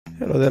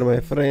Hello there my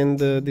friend,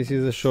 this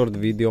is a short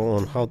video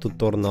on how to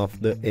turn off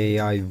the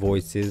AI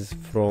voices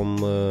from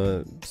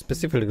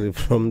specifically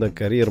from the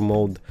career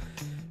mode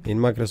in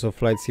Microsoft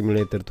Flight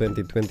Simulator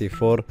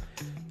 2024.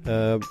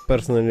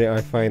 Personally I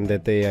find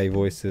that AI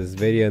voices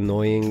very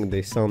annoying,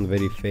 they sound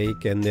very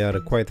fake and they are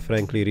quite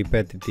frankly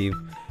repetitive.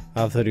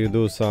 After you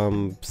do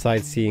some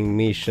sightseeing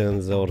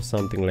missions or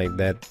something like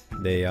that,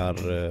 they are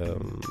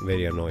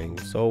very annoying.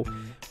 So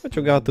what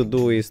you got to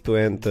do is to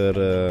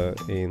enter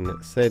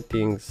in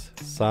settings,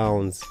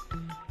 sounds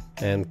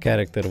and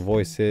character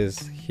voices.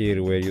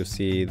 Here where you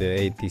see the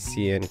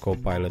ATC and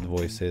Copilot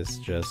voices,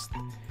 just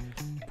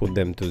put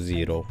them to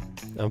 0.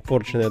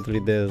 Unfortunately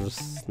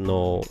there's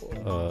no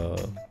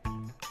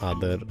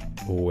other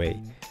way.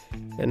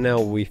 And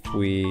now if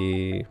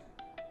we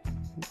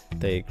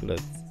take,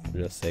 let's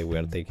just say we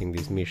are taking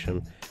this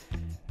mission,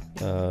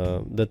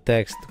 the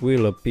text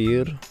will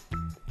appear,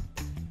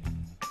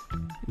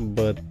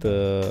 but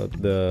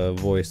the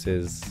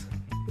voices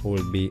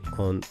will be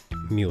on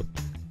mute.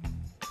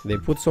 They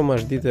put so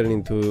much detail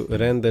into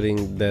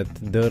rendering that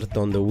dirt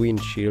on the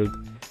windshield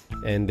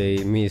and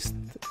they missed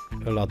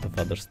a lot of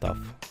other stuff.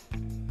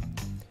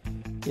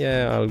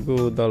 Yeah, all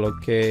good, all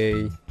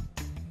okay.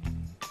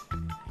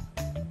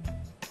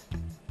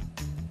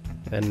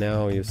 And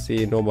now you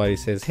see nobody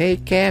says, "Hey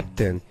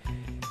Captain,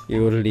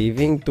 you're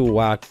leaving to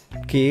walk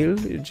kill?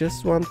 You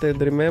just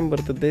wanted, remember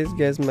today's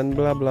guest man,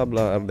 blah blah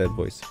blah," or that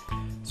voice.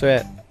 So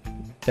yeah,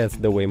 that's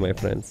the way my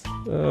friends.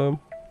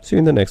 See you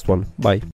in the next one. Bye.